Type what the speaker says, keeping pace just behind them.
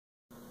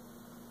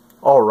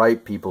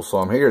Alright people, so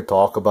I'm here to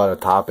talk about a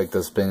topic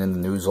that's been in the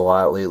news a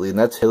lot lately, and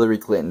that's Hillary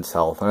Clinton's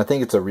health. And I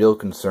think it's a real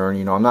concern.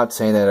 You know, I'm not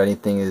saying that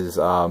anything is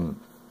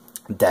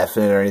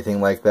definite or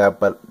anything like that,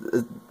 but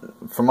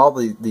from all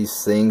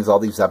these things, all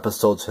these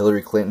episodes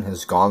Hillary Clinton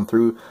has gone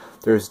through,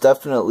 there's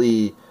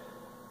definitely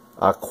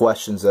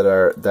questions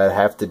that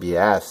have to be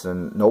asked,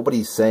 and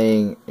nobody's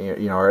saying,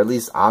 you know, or at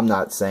least I'm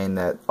not saying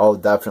that, oh,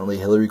 definitely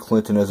Hillary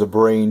Clinton has a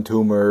brain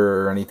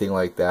tumor or anything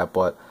like that,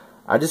 but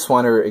I just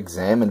want her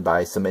examined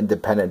by some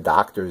independent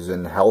doctors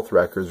and health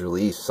records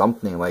released,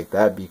 something like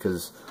that,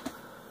 because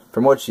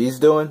from what she's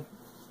doing,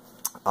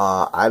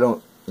 I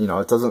don't, you know,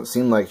 it doesn't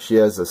seem like she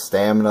has the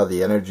stamina,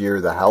 the energy,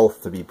 or the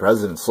health to be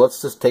president. So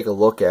let's just take a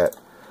look at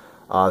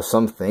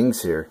some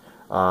things here.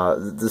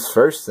 This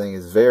first thing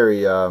is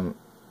very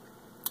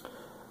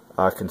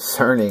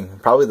concerning,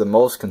 probably the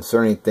most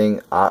concerning thing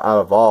out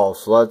of all.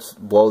 So let's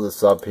blow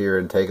this up here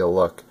and take a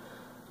look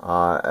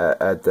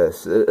at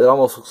this. It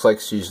almost looks like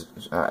she's.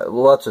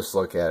 Let's just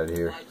look at it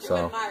here. I do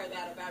admire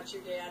that about you,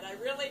 Dad. I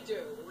really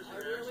do. I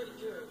really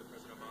do.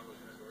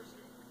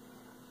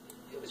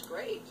 It was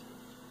great.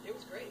 It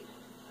was great.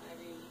 I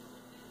mean,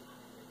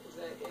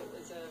 it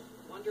was a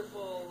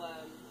wonderful,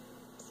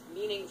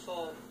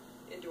 meaningful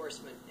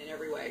endorsement in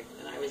every way,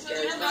 and I was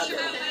very proud of it.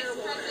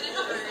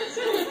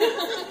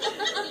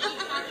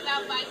 Talk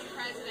about vice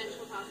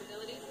presidential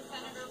possibilities with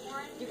Senator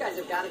Warren. You guys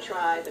have got to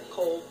try the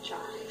cold chai.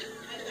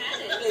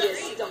 It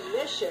is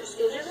delicious,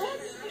 isn't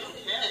it?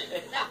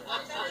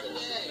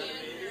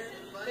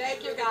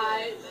 Thank you,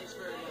 guys.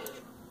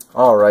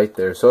 Alright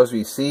there. So as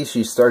we see,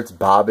 she starts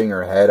bobbing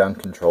her head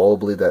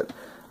uncontrollably.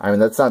 I mean,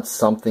 that's not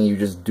something you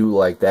just do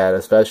like that,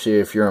 especially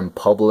if you're in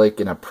public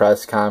in a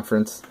press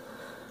conference.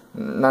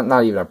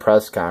 Not even a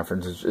press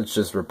conference. It's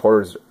just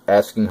reporters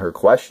asking her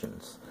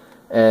questions.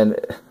 And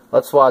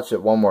let's watch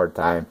it one more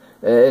time.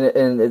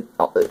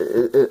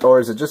 Or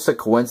is it just a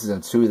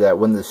coincidence too that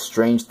when this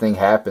strange thing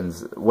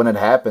happens, when it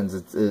happens,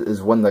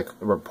 is when the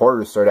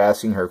reporters start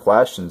asking her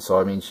questions? So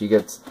I mean, she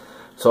gets.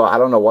 So I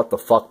don't know what the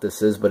fuck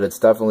this is, but it's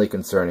definitely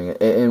concerning.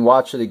 And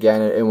watch it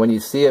again, and when you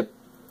see it,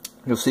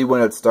 you'll see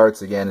when it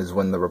starts again is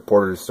when the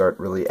reporters start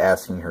really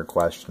asking her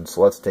questions.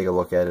 So let's take a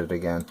look at it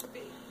again.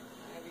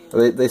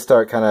 They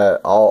start kind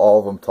of all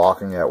of them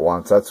talking at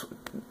once. That's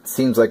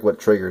seems like what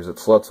triggers it.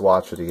 So let's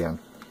watch it again.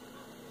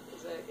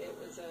 It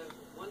was a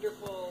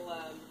wonderful,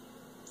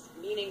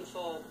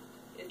 meaningful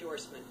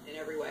endorsement in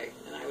every way,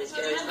 and I was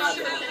very proud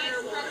of it.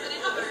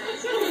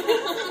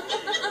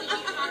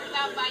 Talk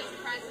about vice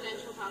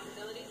presidential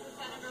possibilities with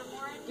Senator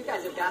Warren. You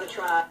guys have got to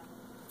try.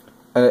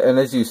 And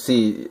as you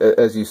see,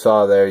 as you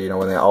saw there, you know,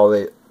 when all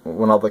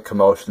the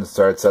commotion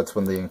starts, that's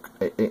when the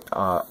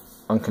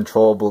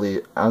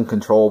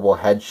uncontrollable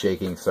head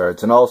shaking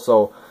starts. And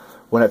also,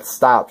 when it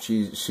stops,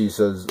 she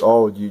says,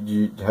 "Oh,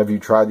 have you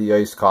tried the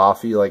iced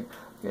coffee?" Like,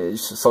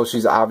 so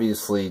she's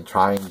obviously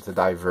trying to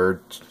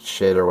divert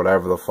shit or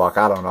whatever the fuck.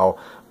 I don't know,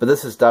 but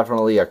this is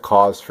definitely a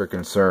cause for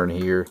concern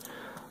here.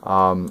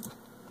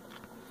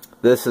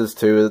 This is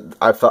too.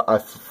 I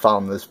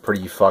found this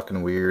pretty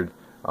fucking weird.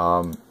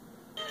 Her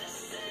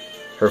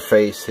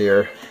face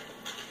here.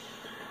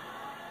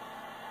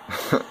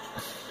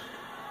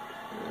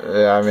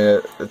 Yeah, I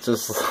mean, it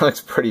just looks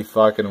pretty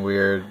fucking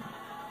weird.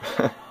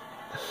 I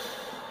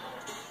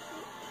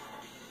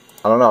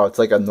don't know, it's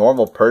like a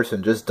normal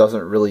person just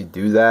doesn't really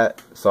do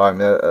that. So, I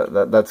mean,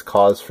 that's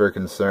cause for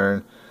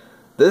concern.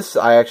 This,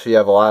 I actually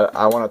have a lot,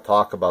 I want to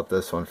talk about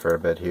this one for a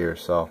bit here,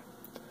 so.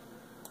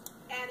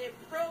 And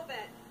improve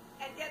it,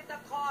 and get the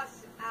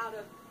costs out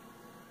of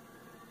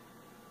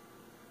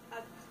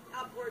an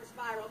upward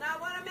spiral. Now,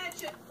 I want to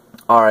mention...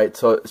 Alright,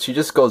 so she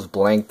just goes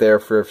blank there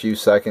for a few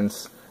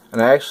seconds.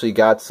 And I actually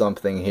got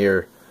something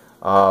here.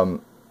 I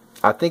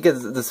think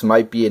this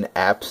might be an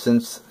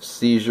absence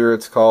seizure,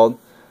 it's called.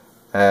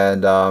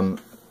 And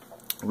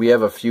we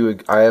have a few.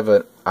 I have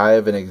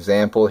an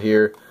example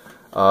here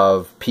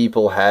of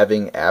people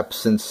having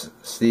absence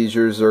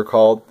seizures, they're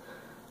called.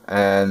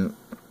 And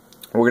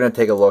we're gonna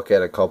take a look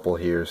at a couple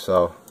here.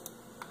 So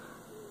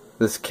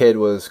this kid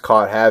was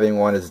caught having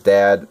one. His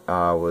dad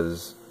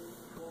was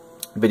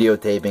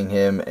videotaping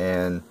him,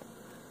 and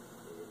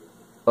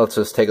let's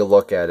just take a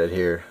look at it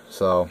here.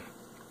 So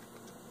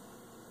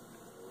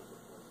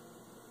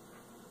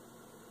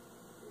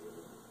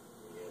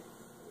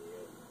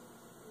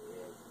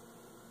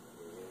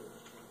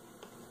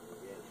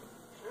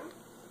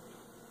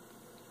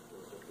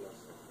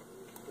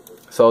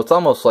it's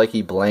almost like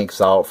he blanks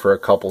out for a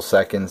couple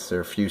seconds or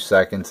a few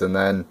seconds, and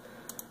then,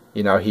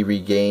 you know, he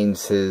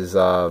regains his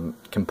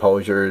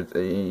composure,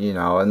 you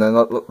know, and then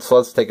so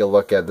let's take a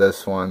look at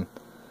this one.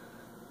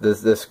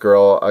 This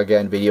girl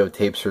again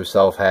videotapes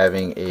herself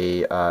having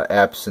a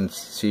absence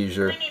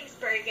seizure. My name's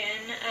Brogan.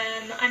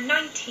 I'm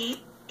 19.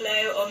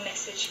 Blow or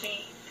message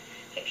me.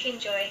 Hope you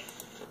enjoy.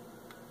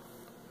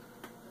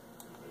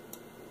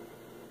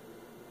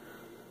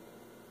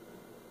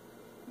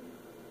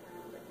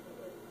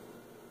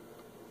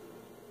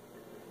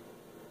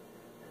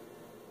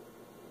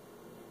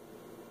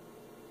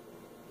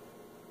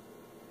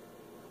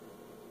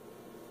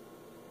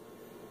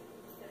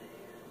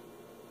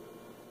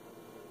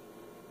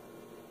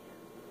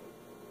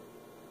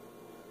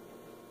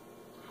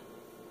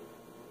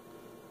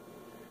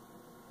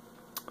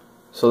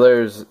 So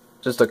there's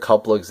just a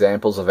couple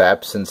examples of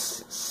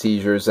absence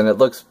seizures, and it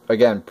looks,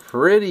 again,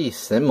 pretty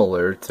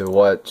similar to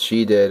what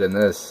she did in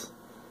this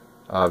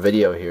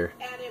video here.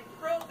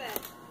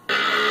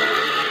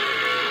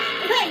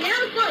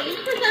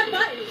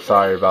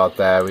 Sorry about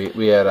that.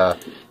 We had a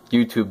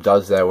YouTube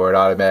does that where it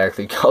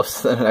automatically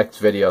goes to the next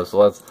video, so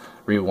let's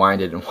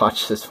rewind it and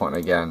watch this one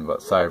again,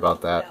 but sorry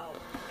about that.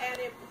 And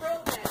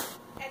improve it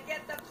and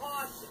get the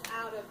cost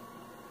out of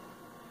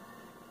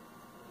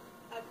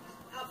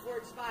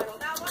upward spiral.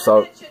 Now,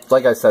 so,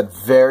 like I said,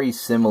 very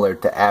similar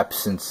to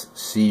absence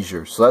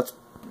seizure. So that's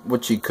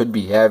what she could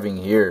be having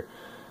here.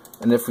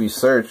 And if we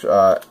search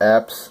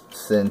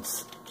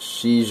absence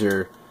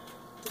seizure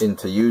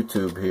into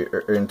YouTube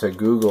here, or into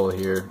Google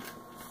here,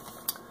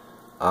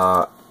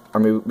 I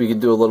mean, we could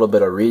do a little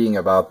bit of reading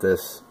about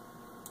this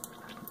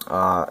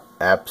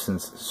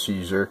absence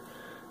seizure,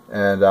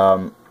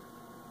 and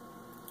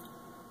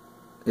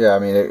yeah, I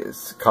mean,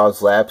 it's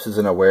caused lapses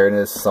in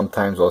awareness,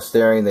 sometimes while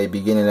staring. They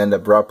begin and end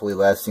abruptly,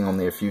 lasting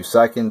only a few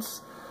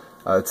seconds.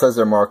 It says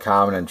they're more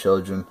common in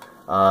children.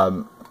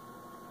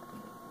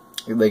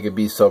 They could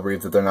be so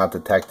brief that they're not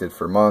detected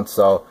for months.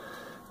 So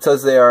it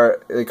says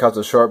they cause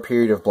a short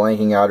period of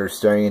blanking out or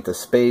staring into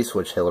space,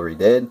 which Hillary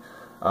did.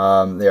 They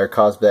are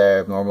caused by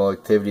abnormal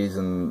activities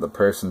in the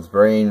person's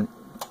brain.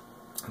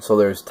 So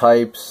there's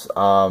types.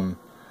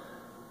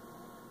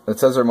 It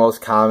says they're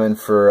most common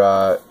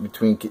for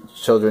between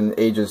children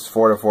ages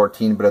 4 to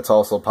 14, but it's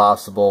also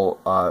possible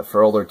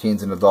for older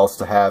teens and adults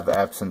to have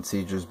absence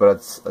seizures, but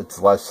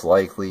it's less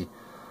likely.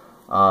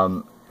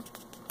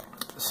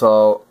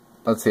 So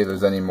let's see if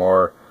there's any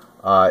more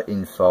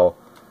info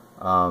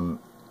on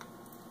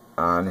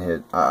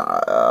it.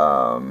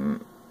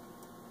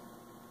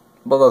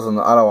 But listen,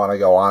 I don't want to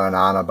go on and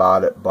on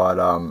about it, but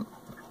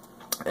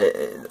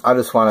I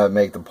just want to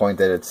make the point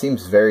that it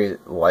seems very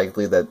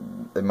likely that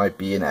there might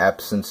be an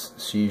absence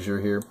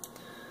seizure here.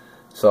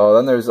 So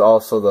then there's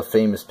also the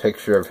famous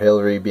picture of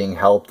Hillary being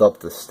helped up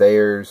the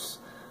stairs.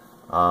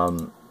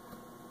 And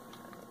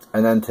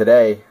then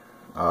today,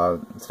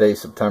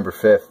 today's September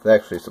 5th,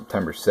 actually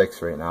September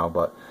 6th right now,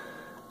 but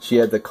she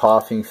had the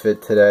coughing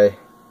fit today.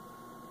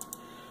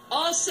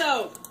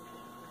 Also,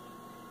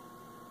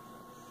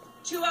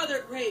 two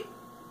other great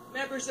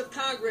members of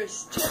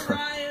Congress, Tim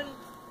Ryan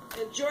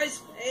and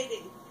Joyce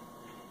Beatty.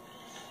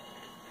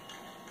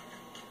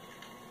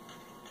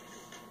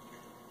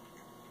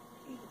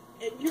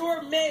 And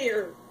your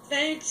mayor,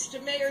 thanks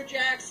to Mayor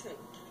Jackson.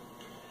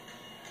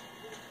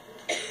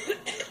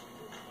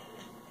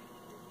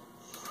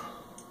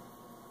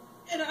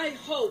 And I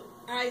hope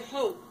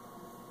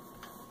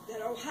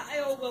that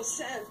Ohio will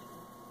send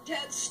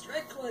Ted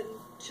Strickland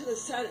to the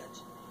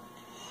Senate.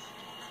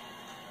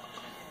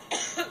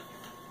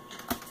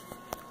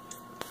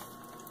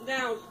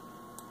 Now,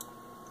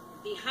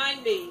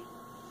 behind me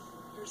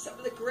are some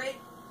of the great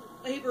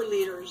labor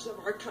leaders of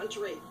our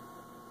country.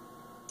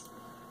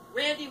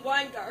 Randy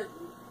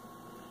Weingarten.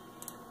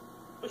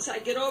 Once I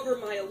get over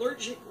my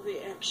allergic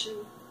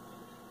reaction.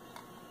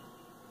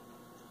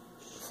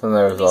 So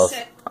there's also,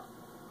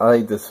 I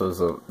think this was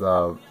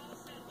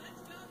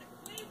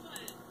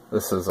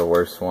this is the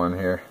worst one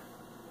here.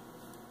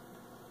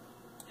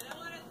 And I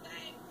want to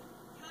thank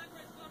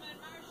Congresswoman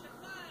Marsha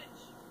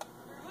Fudge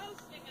for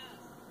hosting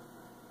us.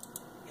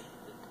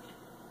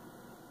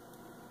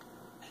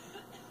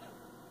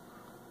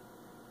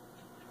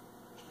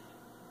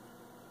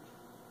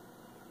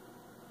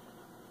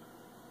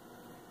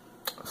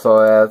 So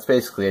that's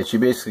basically it. She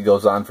basically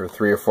goes on for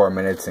 3 or 4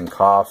 minutes and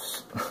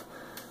coughs,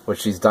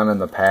 which she's done in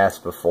the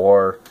past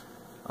before.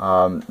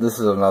 This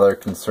is another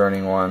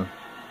concerning one.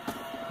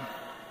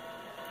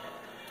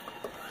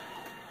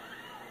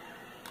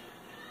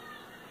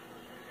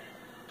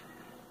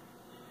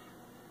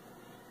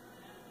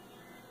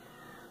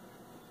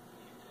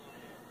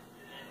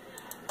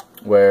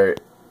 Where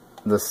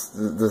this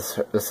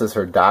is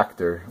her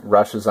doctor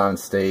rushes on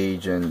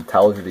stage and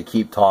tells her to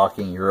keep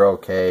talking, you're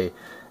okay.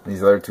 And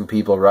these other two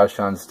people rush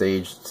on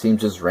stage,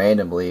 seems just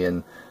randomly,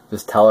 and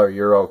just tell her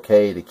you're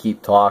okay to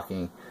keep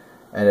talking.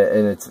 And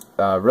it's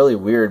really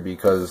weird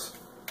because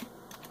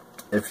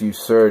if you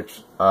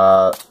search,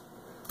 I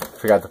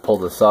forgot to pull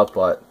this up,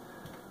 but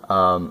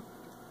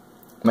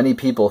many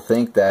people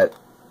think that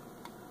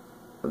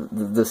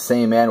the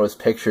same man was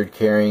pictured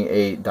carrying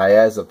a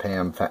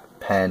diazepam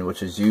pen,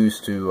 which is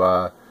used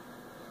to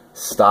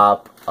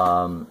stop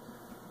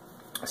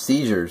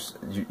seizures.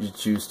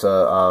 It's used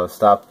to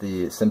stop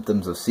the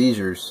symptoms of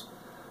seizures,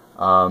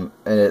 and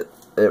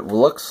it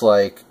looks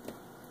like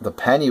the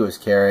pen he was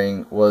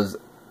carrying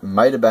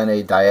might have been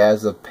a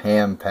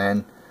diazepam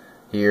pen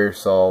here,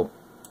 so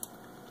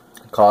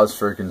cause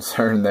for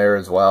concern there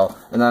as well.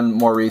 And then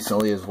more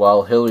recently as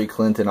well, Hillary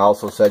Clinton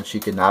also said she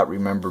could not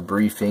remember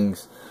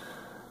briefings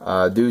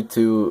due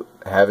to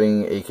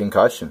having a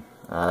concussion.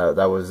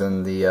 That was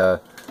in the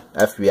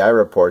FBI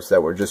reports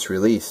that were just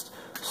released.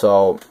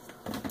 So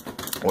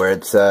where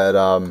it said,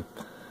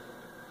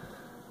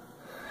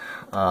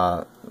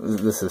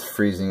 this is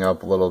freezing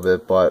up a little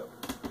bit, but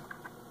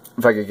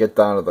if I could get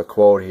down to the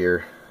quote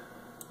here,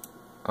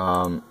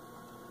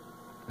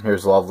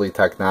 Here's lovely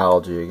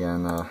technology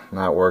again,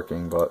 not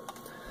working, but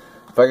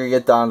if I could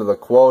get down to the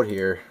quote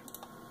here,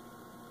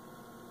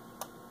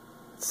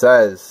 it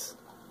says,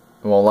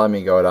 it won't let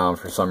me go down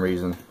for some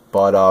reason,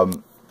 but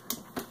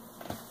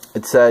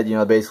it said, you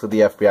know, basically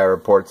the FBI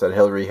reports that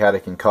Hillary had a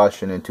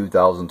concussion in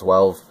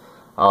 2012.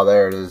 Oh,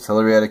 there it is.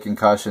 Hillary had a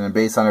concussion, and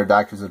based on her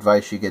doctor's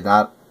advice, she could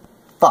not.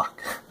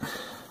 Fuck,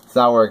 it's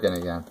not working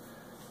again.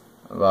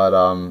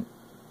 But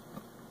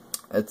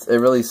it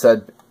really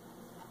said,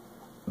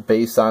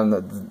 based on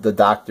the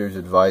doctor's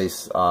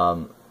advice,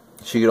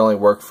 she could only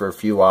work for a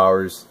few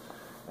hours,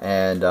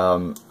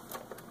 and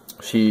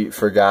she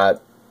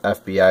forgot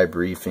FBI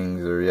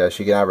briefings, or yeah,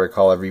 she cannot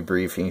recall every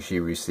briefing she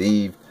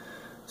received.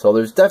 So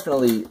there's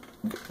definitely,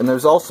 and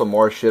there's also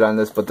more shit on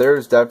this, but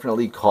there's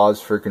definitely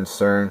cause for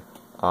concern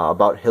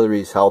about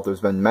Hillary's health.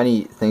 There's been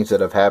many things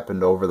that have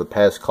happened over the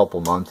past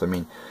couple months. I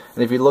mean,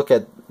 and if you look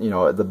at, you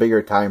know, the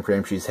bigger time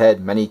frame, she's had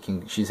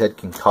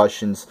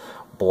concussions,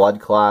 blood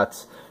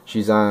clots.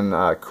 She's on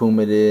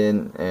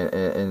Coumadin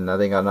and I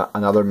think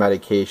another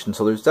medication.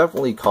 So there's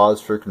definitely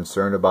cause for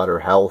concern about her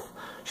health.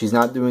 She's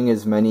not doing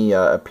as many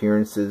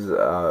appearances,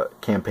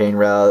 campaign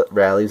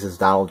rallies as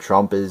Donald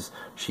Trump is.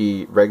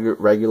 She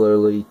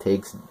regularly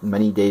takes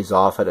many days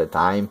off at a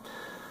time.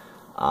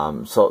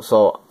 And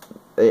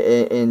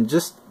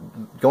just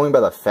going by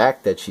the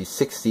fact that she's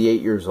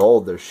 68 years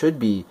old, there should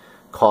be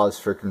cause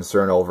for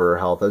concern over her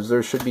health, as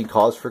there should be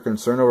cause for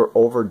concern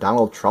over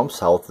Donald Trump's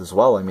health as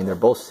well. I mean, they're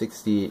both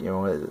 60, you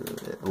know,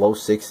 low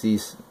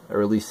 60s,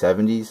 early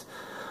 70s.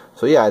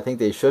 So yeah, I think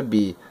they should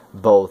be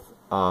both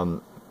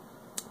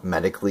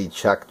medically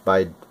checked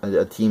by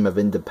a team of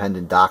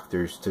independent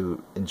doctors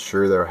to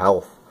ensure their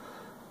health,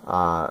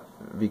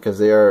 because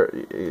they are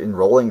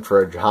enrolling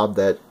for a job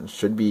that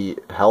should be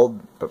held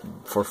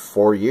for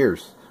 4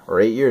 years or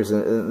 8 years,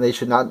 and they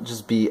should not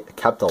just be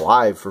kept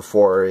alive for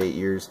 4 or 8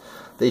 years.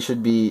 They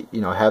should be,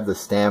 you know, have the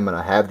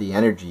stamina, have the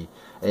energy.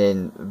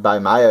 And by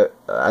my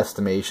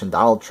estimation,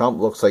 Donald Trump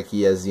looks like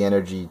he has the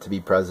energy to be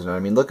president. I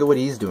mean, look at what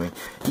he's doing.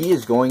 He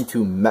is going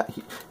to,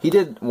 he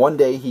did, one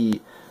day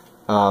he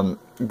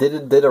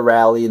did a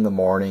rally in the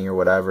morning or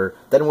whatever,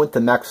 then went to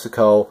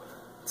Mexico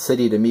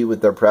City to meet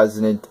with their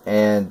president,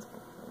 and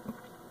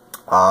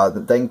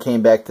then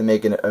came back to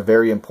make a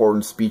very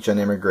important speech on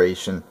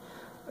immigration.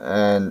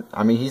 And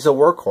I mean, he's a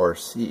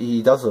workhorse.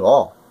 He does it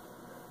all.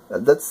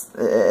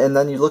 And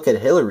then you look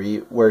at Hillary,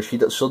 where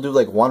she'll do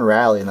like one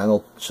rally, and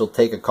then she'll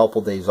take a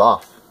couple days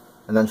off,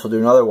 and then she'll do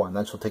another one,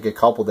 then she'll take a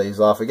couple days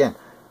off again,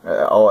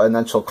 and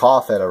then she'll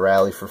cough at a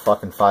rally for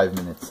fucking 5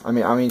 minutes. I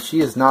mean,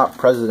 she is not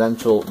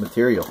presidential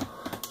material.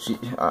 She,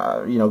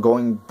 you know,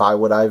 going by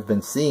what I've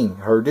been seeing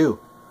her do.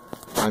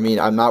 I mean,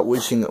 I'm not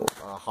wishing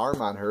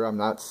harm on her. I'm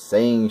not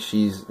saying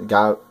she's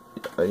got,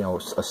 you know,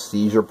 a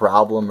seizure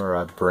problem or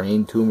a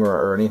brain tumor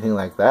or anything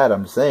like that.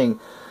 I'm saying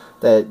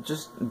that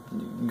just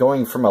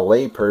going from a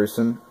lay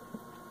person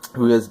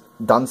who has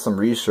done some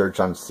research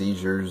on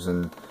seizures,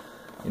 and,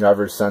 you know,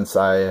 ever since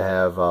I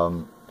have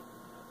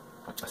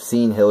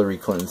seen Hillary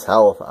Clinton's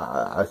health,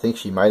 I think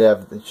she might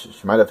have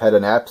had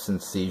an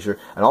absence seizure.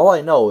 And all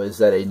I know is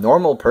that a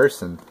normal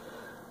person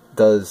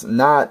does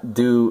not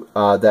do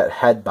that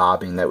head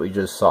bobbing that we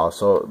just saw.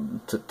 So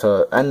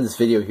to end this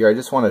video here, I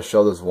just want to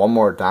show this one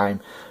more time,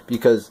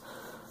 because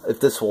if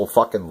this will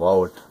fucking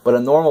load, but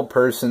a normal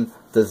person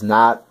does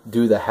not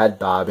do the head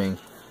bobbing.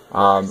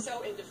 You're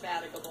so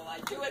indefatigable.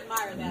 I do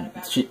admire that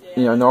about you, Dan.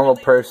 You know, a normal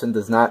person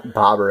does not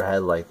bob her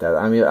head like that.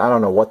 I mean, I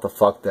don't know what the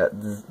fuck that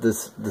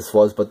this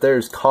was, but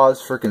there's cause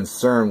for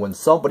concern when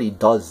somebody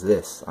does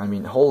this. I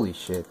mean, holy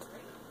shit. It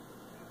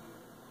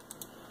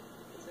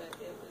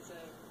was a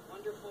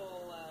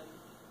wonderful.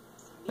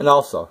 And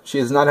also, she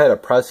has not had a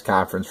press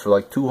conference for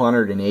like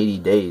 280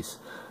 days.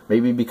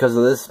 Maybe because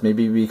of this,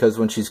 maybe because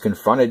when she's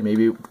Confronted,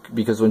 maybe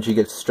because when she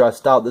gets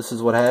stressed out, this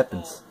is what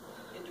happens.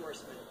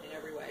 Endorsement in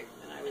every way,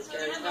 and I was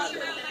very proud of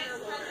it.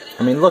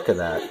 I mean, look at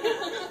that.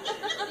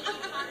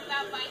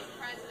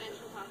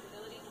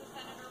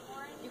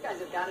 You guys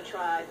have got to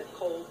try the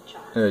cold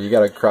chocolate. Yeah, you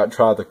gotta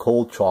try the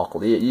cold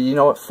chocolate. You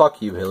know what?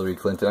 Fuck you, Hillary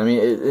Clinton. I mean,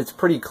 it's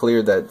pretty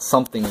clear that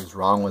something is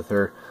wrong with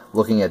her.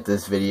 Looking at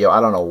this video, I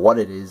don't know what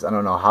it is. I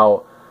don't know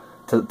how,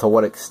 to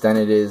what extent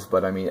it is.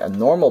 But I mean, a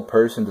normal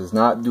person does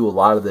not do a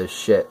lot of this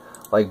shit,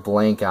 like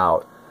blank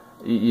out.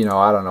 You know,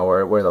 I don't know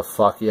where the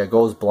fuck. Yeah,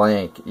 goes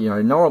blank. You know,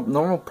 a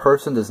normal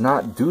person does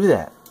not do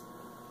that.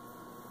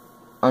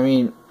 I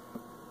mean,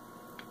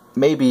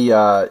 maybe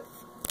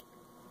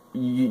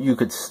you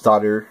could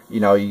stutter, you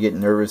know, you get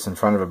nervous in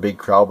front of a big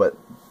crowd, but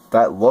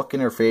that look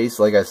in her face,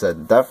 like I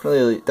said,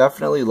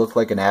 definitely looked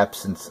like an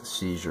absence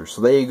seizure.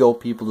 So there you go,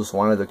 people. Just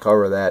wanted to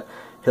cover that.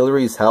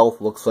 Hillary's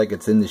health looks like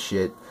it's in the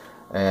shit,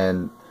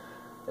 and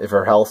if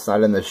her health's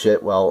not in the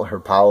shit, well, her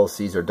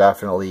policies are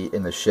definitely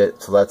in the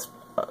shit. So that's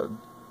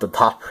the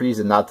top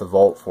reason not to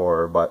vote for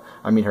her. But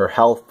I mean, her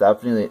health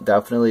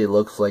definitely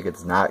looks like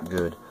it's not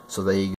good. So there you go.